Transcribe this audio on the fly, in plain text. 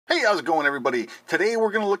Hey, how's it going, everybody? Today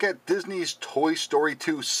we're going to look at Disney's Toy Story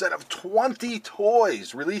 2 set of 20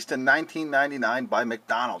 toys released in 1999 by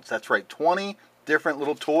McDonald's. That's right, 20 different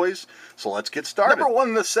little toys. So let's get started. Number one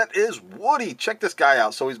in the set is Woody. Check this guy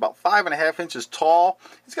out. So he's about 5.5 inches tall.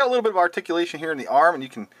 He's got a little bit of articulation here in the arm, and you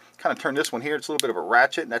can kind of turn this one here. It's a little bit of a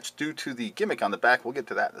ratchet, and that's due to the gimmick on the back. We'll get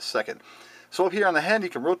to that in a second. So up here on the head, you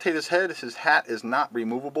can rotate his head. His hat is not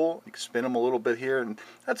removable. You can spin him a little bit here, and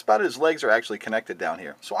that's about it. His legs are actually connected down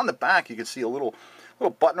here. So on the back, you can see a little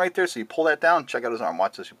button right there. So you pull that down. Check out his arm.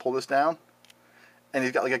 Watch this. You pull this down, and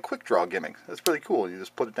he's got like a quick draw gimmick. That's pretty cool. You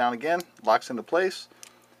just put it down again, locks into place.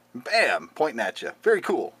 Bam! Pointing at you. Very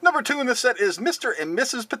cool. Number two in the set is Mr. and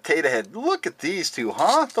Mrs. Potato Head. Look at these two,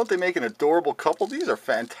 huh? Don't they make an adorable couple? These are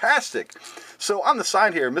fantastic. So on the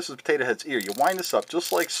side here, Mrs. Potato Head's ear, you wind this up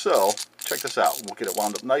just like so. Check this out. We'll get it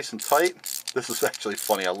wound up nice and tight. This is actually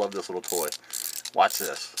funny. I love this little toy. Watch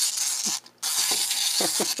this.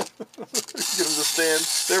 Get him to stand.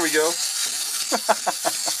 There we go.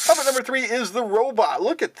 Up at number three is the robot.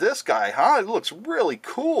 Look at this guy, huh? It looks really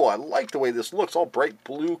cool. I like the way this looks. All bright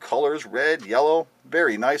blue colors, red, yellow.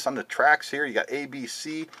 Very nice. On the tracks here, you got A, B,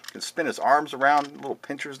 C. You can spin his arms around, little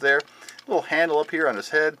pinchers there. Little handle up here on his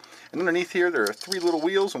head. And underneath here, there are 3 little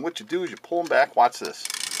wheels, and what you do is you pull them back. Watch this.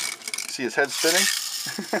 See his head spinning?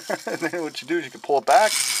 And then what you do is you can pull it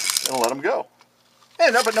back and let him go.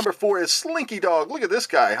 And up at number 4 is Slinky Dog. Look at this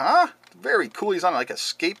guy, huh? Very cool. He's on like a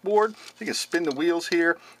skateboard. So you can spin the wheels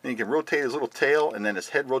here, and you can rotate his little tail, and then his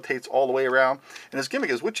head rotates all the way around. And his gimmick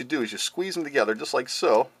is what you do is you squeeze them together just like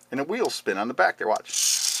so, and the wheels spin on the back there. Watch.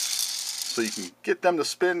 So you can get them to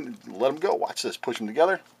spin, let them go. Watch this. Push them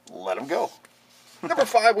together, let them go. Number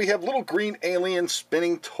 5, we have Little Green Alien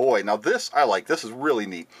Spinning Toy. Now this I like. This is really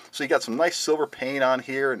neat. So you got some nice silver paint on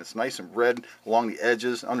here, and it's nice and red along the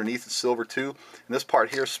edges. Underneath it's silver too. And this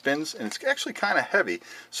part here spins, and it's actually kind of heavy.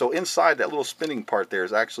 So inside that little spinning part there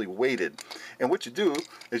is actually weighted. And what you do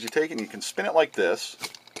is you take it and you can spin it like this,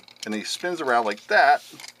 and then he spins around like that,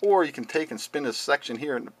 or you can take and spin this section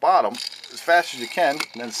here in the bottom as fast as you can,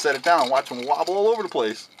 and then set it down and watch him wobble all over the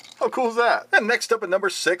place. How cool is that? And next up at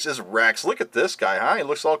number 6 is Rex. Look at this guy, huh? He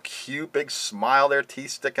looks all cute, big smile there,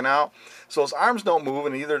 teeth sticking out. So his arms don't move,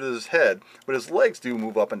 and neither does his head, but his legs do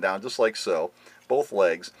move up and down, just like so. Both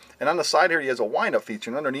legs. And on the side here, he has a wind-up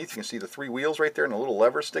feature, and underneath you can see the 3 wheels right there and a little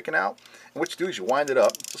lever sticking out. And what you do is you wind it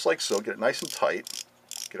up, just like so, get it nice and tight,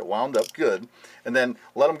 get it wound up good, and then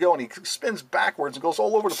let him go, and he spins backwards and goes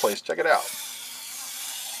all over the place. Check it out.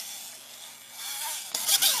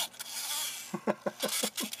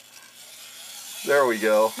 There we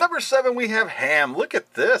go. Number 7, we have Ham. Look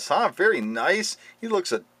at this, huh? Very nice. He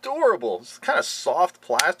looks adorable. It's kind of soft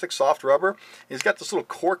plastic, soft rubber. He's got this little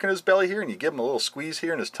cork in his belly here, and you give him a little squeeze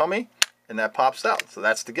here in his tummy, and that pops out. So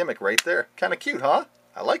that's the gimmick right there. Kind of cute, huh?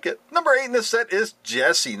 I like it. Number 8 in this set is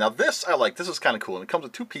Jessie. Now this I like. This is kind of cool. And it comes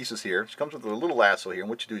with 2 pieces here. It comes with a little lasso here. And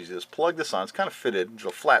what you do is you just plug this on. It's kind of fitted. There's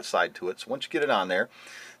a flat side to it. So once you get it on there,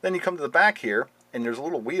 then you come to the back here, and there's a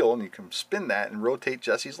little wheel, and you can spin that and rotate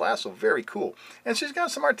Jessie's lasso. Very cool. And she's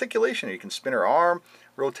got some articulation. You can spin her arm,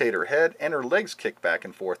 rotate her head, and her legs kick back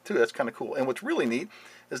and forth too. That's kind of cool. And what's really neat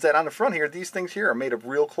is that on the front here, these things here are made of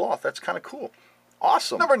real cloth. That's kind of cool.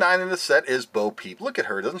 Awesome. Number 9 in the set is Bo Peep. Look at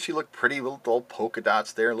her. Doesn't she look pretty? Little polka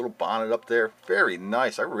dots there, a little bonnet up there. Very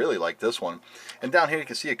nice. I really like this one. And down here you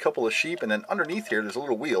can see a couple of sheep, and then underneath here there's a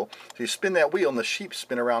little wheel. So you spin that wheel, and the sheep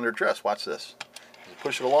spin around her dress. Watch this. You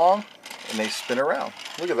push it along, and they spin around.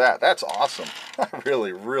 Look at that. That's awesome. I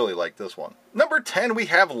really, really like this one. Number 10, we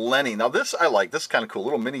have Lenny. Now this I like. This is kind of cool.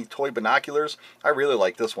 Little mini toy binoculars. I really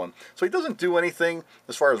like this one. So he doesn't do anything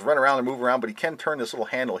as far as run around and move around, but he can turn this little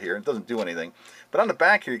handle here. It doesn't do anything. But on the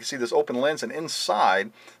back here, you can see this open lens, and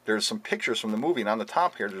inside there's some pictures from the movie. And on the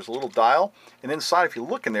top here, there's a little dial. And inside, if you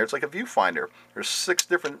look in there, it's like a viewfinder. There's 6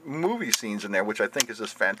 different movie scenes in there, which I think is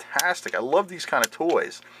just fantastic. I love these kind of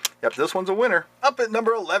toys. Yep, this one's a winner. Up at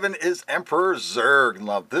number 11 is Emperor Zurg.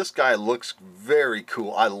 Now, this guy looks very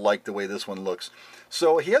cool. I like the way this one looks.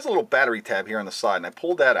 So he has a little battery tab here on the side, and I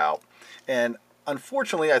pulled that out. And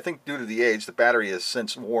unfortunately, I think due to the age, the battery has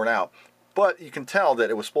since worn out. But you can tell that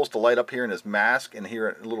it was supposed to light up here in his mask and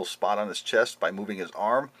here a little spot on his chest by moving his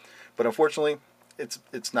arm. But unfortunately,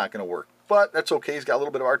 it's not going to work. But that's okay. He's got a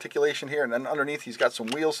little bit of articulation here, and then underneath he's got some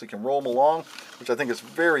wheels so he can roll them along, which I think is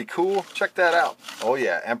very cool. Check that out. Oh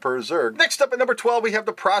yeah, Emperor Zurg. Next up at number 12, we have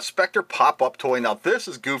the Prospector pop-up toy. Now this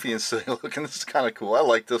is goofy and silly looking. This is kind of cool. I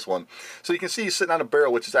like this one. So you can see he's sitting on a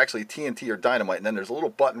barrel, which is actually TNT or dynamite, and then there's a little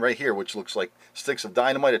button right here, which looks like sticks of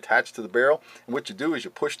dynamite attached to the barrel. And what you do is you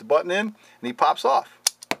push the button in, and he pops off.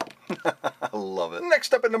 I love it.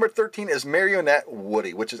 Next up at number 13 is Marionette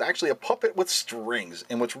Woody, which is actually a puppet with strings.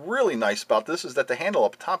 And what's really nice about this is that the handle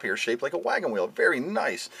up top here is shaped like a wagon wheel. Very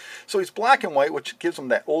nice. So he's black and white, which gives him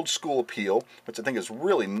that old school appeal, which I think is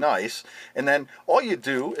really nice. And then all you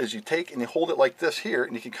do is you take and you hold it like this here,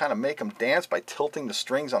 and you can kind of make him dance by tilting the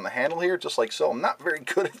strings on the handle here, just like so. I'm not very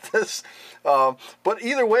good at this, but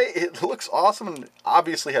either way, it looks awesome and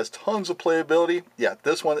obviously has tons of playability. Yeah,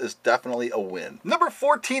 this one is definitely a win. Number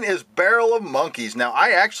 14 is Barrel of Monkeys. Now,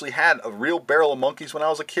 I actually had a real Barrel of Monkeys when I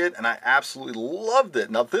was a kid, and I absolutely loved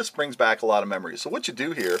it. Now, this brings back a lot of memories. So what you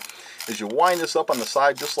do here is you wind this up on the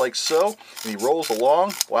side just like so, and he rolls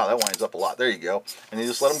along. Wow, that winds up a lot. There you go. And you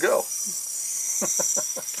just let him go.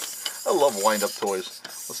 I love wind-up toys.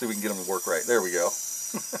 Let's see if we can get them to work right. There we go.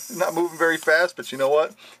 Not moving very fast, but you know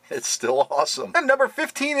what? It's still awesome. And number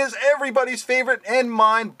 15 is everybody's favorite and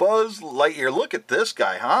mine, Buzz Lightyear. Look at this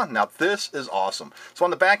guy, huh? Now this is awesome. So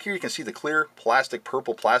on the back here, you can see the clear plastic,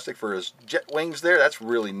 purple plastic for his jet wings there. That's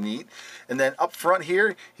really neat. And then up front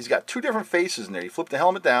here, he's got two different faces in there. You flip the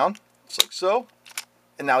helmet down, just like so.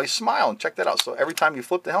 And now he's smiling. Check that out. So every time you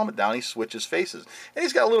flip the helmet down, he switches faces. And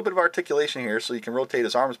he's got a little bit of articulation here, so you can rotate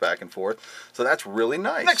his arms back and forth. So that's really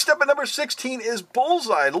nice. Next up at number 16 is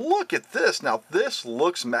Bullseye. Look at this. Now this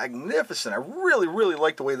looks magnificent. I really, really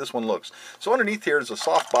like the way this one looks. So underneath here is a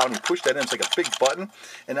soft bottom. You push that in. It's like a big button.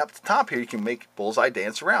 And up the top here, you can make Bullseye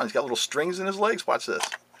dance around. He's got little strings in his legs. Watch this.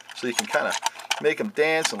 So you can kind of make him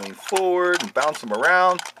dance and lean forward and bounce him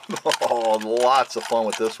around. Oh, lots of fun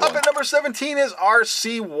with this one. Up at number 17 is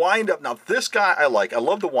RC Wind-Up. Now this guy I like. I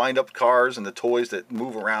love the wind-up cars and the toys that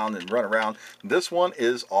move around and run around. This one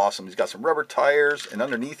is awesome. He's got some rubber tires, and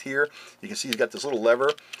underneath here you can see he's got this little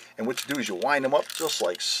lever. And what you do is you wind him up just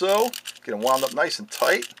like so. Get him wound up nice and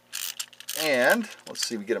tight. And let's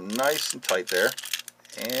see, we get him nice and tight there.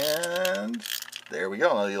 And there we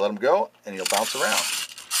go. Now you let him go and he'll bounce around.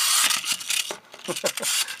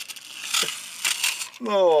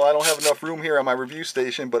 No, I don't have enough room here on my review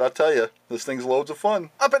station, but I'll tell you, this thing's loads of fun.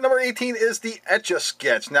 Up at number 18 is the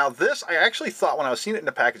Etch-a-Sketch. Now this, I actually thought when I was seeing it in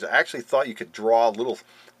the package, I actually thought you could draw little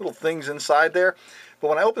things inside there. But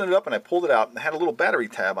when I opened it up and I pulled it out, it had a little battery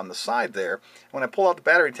tab on the side there. When I pulled out the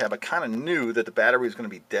battery tab, I kind of knew that the battery was going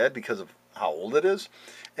to be dead because of how old it is.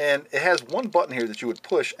 And it has one button here that you would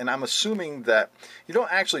push, and I'm assuming that you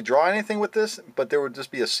don't actually draw anything with this, but there would just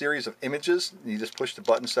be a series of images. You just push the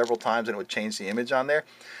button several times and it would change the image on there.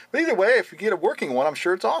 But either way, if you get a working one, I'm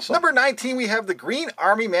sure it's awesome. Number 19, we have the Green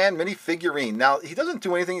Army Man mini figurine. Now, he doesn't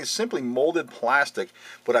do anything. He's simply molded plastic.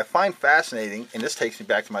 What I find fascinating, and this takes me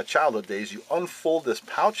back to my childhood days, you unfold this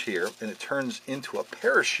pouch here, and it turns into a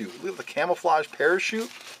parachute. Look at the camouflage parachute.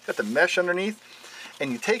 Got the mesh underneath.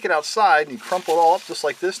 And you take it outside and you crumple it all up just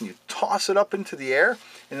like this, and you toss it up into the air,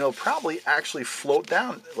 and it'll probably actually float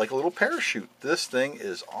down like a little parachute. This thing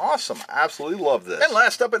is awesome. I absolutely love this. And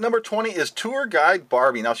last up at number 20 is Tour Guide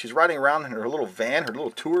Barbie. Now she's riding around in her little van, her little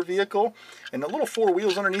tour vehicle, and the little four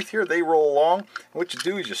wheels underneath here, they roll along. And what you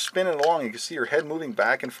do is you spin it along. You can see her head moving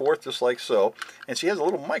back and forth just like so. And she has a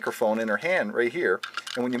little microphone in her hand right here.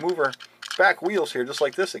 And when you move her back wheels here just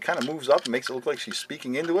like this, it kind of moves up and makes it look like she's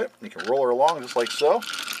speaking into it. You can roll her along just like so.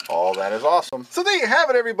 Oh, that is awesome. So there you have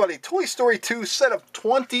it, everybody. Toy Story 2 set of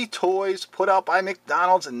 20 toys put out by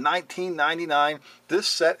McDonald's in 1999. This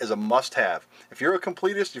set is a must-have. If you're a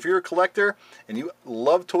completist, if you're a collector, and you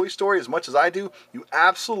love Toy Story as much as I do, you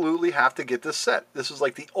absolutely have to get this set. This is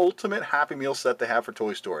like the ultimate Happy Meal set to have for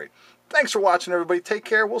Toy Story. Thanks for watching, everybody. Take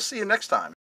care. We'll see you next time.